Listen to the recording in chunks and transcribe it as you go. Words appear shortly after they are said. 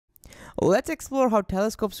Let's explore how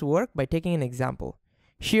telescopes work by taking an example.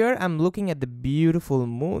 Here I'm looking at the beautiful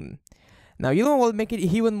moon. Now you know what will make it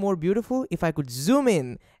even more beautiful? If I could zoom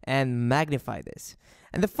in and magnify this.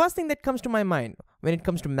 And the first thing that comes to my mind when it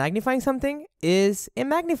comes to magnifying something is a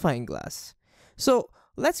magnifying glass. So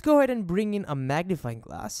let's go ahead and bring in a magnifying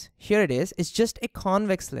glass. Here it is. It's just a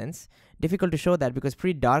convex lens. Difficult to show that because it's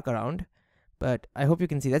pretty dark around. But I hope you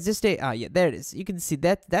can see. That's just a, yeah, there it is. You can see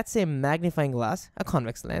that that's a magnifying glass, a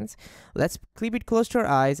convex lens. Let's clip it close to our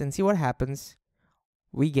eyes and see what happens.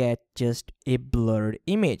 We get just a blurred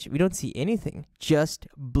image. We don't see anything, just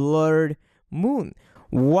blurred moon.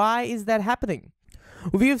 Why is that happening?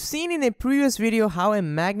 We have seen in a previous video how a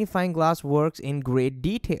magnifying glass works in great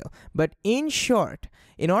detail. But in short,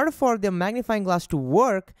 in order for the magnifying glass to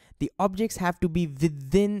work, the objects have to be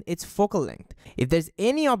within its focal length. If there's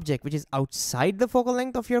any object which is outside the focal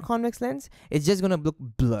length of your convex lens, it's just gonna look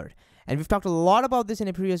blurred. And we've talked a lot about this in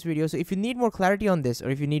a previous video, so if you need more clarity on this, or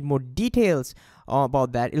if you need more details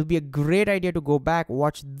about that, it'll be a great idea to go back,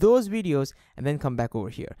 watch those videos, and then come back over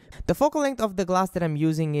here. The focal length of the glass that I'm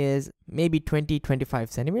using is maybe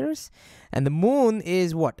 20-25 centimeters, and the moon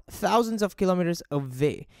is what? Thousands of kilometers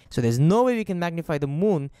away. So there's no way we can magnify the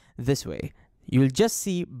moon this way. You'll just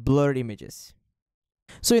see blurred images.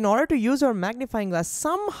 So in order to use our magnifying glass,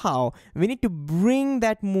 somehow we need to bring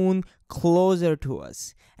that moon closer to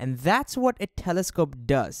us. And that's what a telescope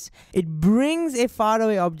does. It brings a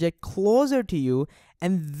faraway object closer to you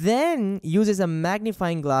and then uses a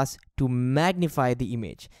magnifying glass to magnify the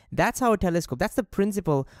image. That's how a telescope, that's the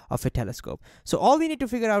principle of a telescope. So all we need to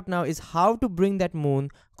figure out now is how to bring that moon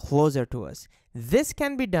closer to us. This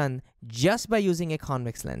can be done just by using a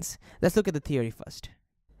convex lens. Let's look at the theory first.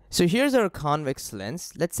 So here's our convex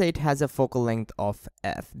lens. Let's say it has a focal length of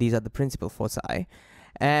f. These are the principal foci.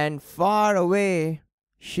 And far away,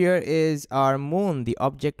 here is our moon, the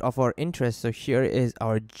object of our interest. So here is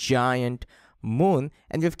our giant moon.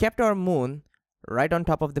 And we've kept our moon right on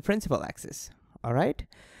top of the principal axis. All right?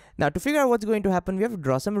 Now to figure out what's going to happen, we have to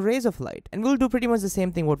draw some rays of light. And we'll do pretty much the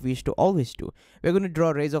same thing what we used to always do. We're going to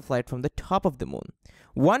draw rays of light from the top of the moon.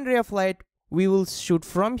 One ray of light we will shoot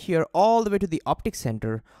from here all the way to the optic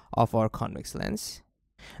center of our convex lens.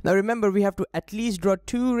 Now remember, we have to at least draw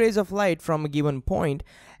 2 rays of light from a given point,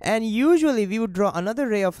 and usually we would draw another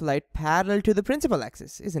ray of light parallel to the principal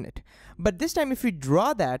axis, isn't it? But this time if we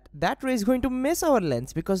draw that ray is going to miss our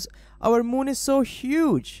lens because our moon is so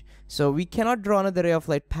huge. So we cannot draw another ray of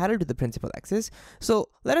light parallel to the principal axis. So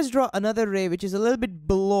let us draw another ray which is a little bit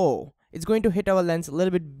below. It's going to hit our lens a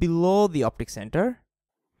little bit below the optic center.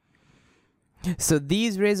 So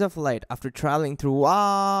these rays of light, after traveling through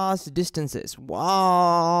vast distances,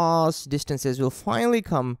 will finally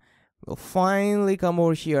come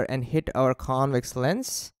over here and hit our convex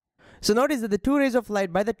lens. So notice that the 2 rays of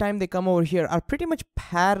light, by the time they come over here, are pretty much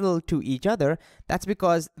parallel to each other. That's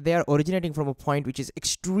because they are originating from a point which is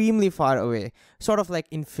extremely far away, sort of like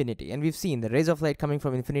infinity. And we've seen the rays of light coming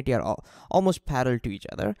from infinity are almost parallel to each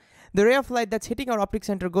other. The ray of light that's hitting our optic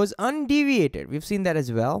center goes undeviated. We've seen that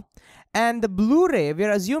as well. And the blue ray,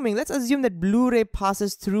 let's assume that blue ray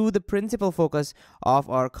passes through the principal focus of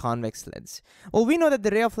our convex lens. Well, we know that the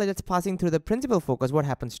ray of light that's passing through the principal focus, what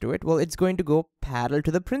happens to it? Well, it's going to go parallel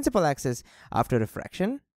to the principal axis after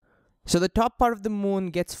refraction. So the top part of the moon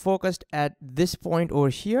gets focused at this point over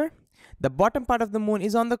here. The bottom part of the moon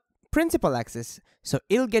is on the principal axis. So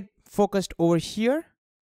it'll get focused over here.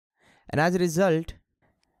 And as a result,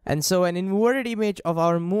 and so an inverted image of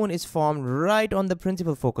our moon is formed right on the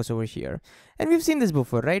principal focus over here. And we've seen this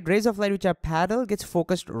before, right? Rays of light which are parallel gets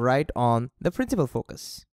focused right on the principal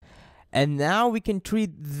focus. And now we can treat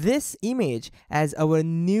this image as our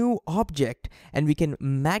new object and we can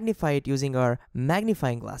magnify it using our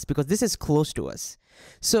magnifying glass because this is close to us.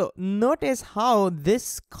 So notice how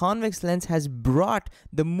this convex lens has brought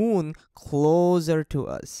the moon closer to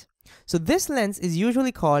us. So this lens is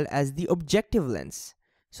usually called as the objective lens.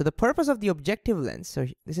 So the purpose of the objective lens, so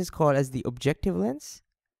this is called as the objective lens.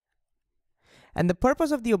 And the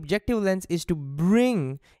purpose of the objective lens is to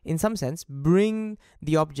bring, in some sense, bring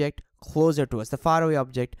the object closer to us, the faraway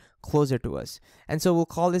object closer to us. And so we'll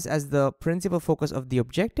call this as the principal focus of the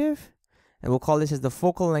objective, and we'll call this as the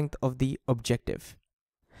focal length of the objective.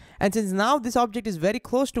 And since now this object is very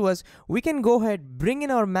close to us, we can go ahead, bring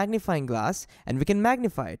in our magnifying glass, and we can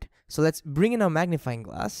magnify it. So let's bring in our magnifying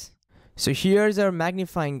glass. So here's our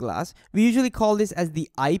magnifying glass. We usually call this as the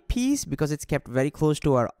eyepiece because it's kept very close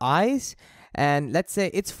to our eyes. And let's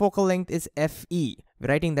say its focal length is FE. We're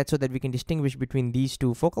writing that so that we can distinguish between these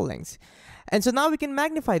two focal lengths. And so now we can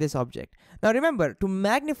magnify this object. Now remember, to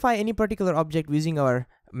magnify any particular object using our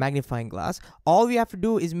magnifying glass. All we have to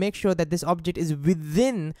do is make sure that this object is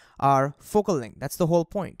within our focal length. That's the whole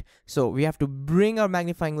point. So we have to bring our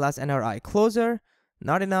magnifying glass and our eye closer.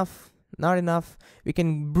 Not enough, not enough. We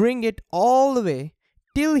can bring it all the way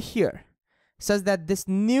till here, such that this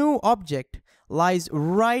new object lies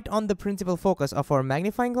right on the principal focus of our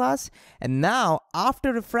magnifying glass. And now,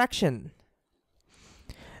 after refraction,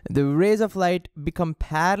 the rays of light become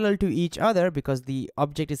parallel to each other because the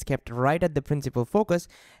object is kept right at the principal focus.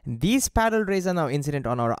 And these parallel rays are now incident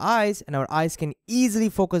on our eyes, and our eyes can easily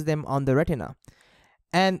focus them on the retina.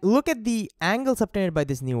 And look at the angle subtended by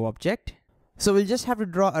this new object. So we'll just have to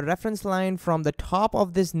draw a reference line from the top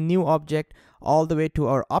of this new object all the way to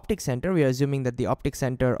our optic center. We are assuming that the optic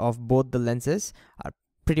center of both the lenses are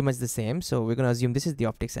pretty much the same. So we're going to assume this is the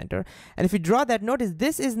optic center. And if we draw that, notice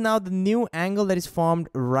this is now the new angle that is formed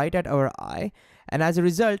right at our eye. And as a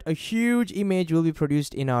result, a huge image will be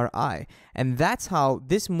produced in our eye. And that's how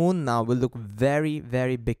this moon now will look very,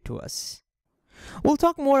 very big to us. We'll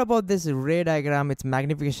talk more about this ray diagram, its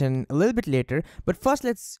magnification, a little bit later, but first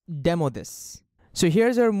let's demo this. So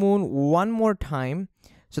here's our moon one more time.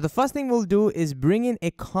 So the first thing we'll do is bring in a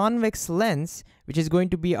convex lens, which is going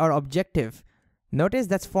to be our objective. Notice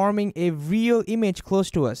that's forming a real image close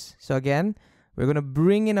to us. So again, we're going to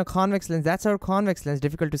bring in a convex lens. That's our convex lens.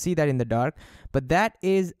 Difficult to see that in the dark, but that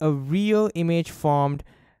is a real image formed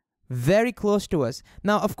very close to us.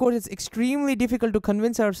 Now, of course, it's extremely difficult to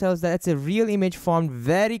convince ourselves that it's a real image formed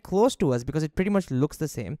very close to us because it pretty much looks the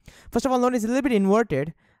same. First of all, notice it's a little bit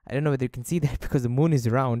inverted. I don't know whether you can see that because the moon is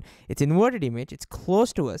round. It's inverted image. It's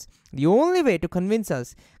close to us. The only way to convince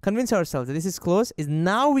ourselves that this is close is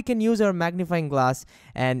now we can use our magnifying glass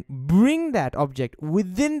and bring that object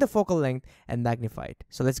within the focal length and magnify it.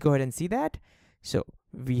 So let's go ahead and see that. So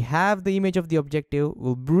we have the image of the objective.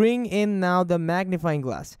 We'll bring in now the magnifying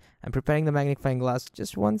glass. I'm preparing the magnifying glass.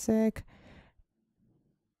 Just one sec.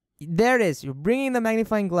 There it is. You're bringing the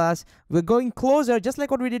magnifying glass. We're going closer, just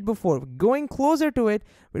like what we did before. We're going closer to it.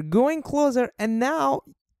 We're going closer. And now,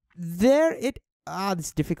 there it... this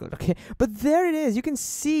is difficult, okay? But there it is. You can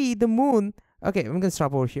see the moon. Okay, I'm going to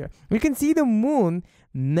stop over here. We can see the moon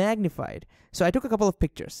magnified. So I took a couple of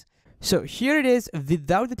pictures. So here it is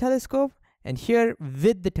without the telescope, and here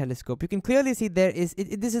with the telescope. You can clearly see there is,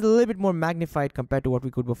 this is a little bit more magnified compared to what we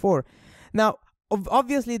could before. Now,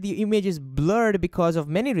 obviously the image is blurred because of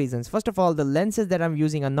many reasons. First of all, the lenses that I'm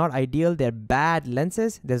using are not ideal. They're bad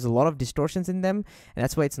lenses. There's a lot of distortions in them, and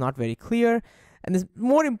that's why it's not very clear. And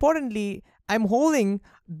more importantly, I'm holding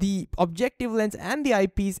the objective lens and the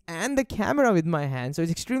eyepiece and the camera with my hand, so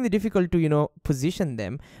it's extremely difficult to, position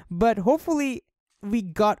them. But hopefully,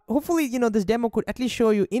 this demo could at least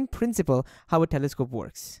show you in principle how a telescope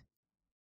works.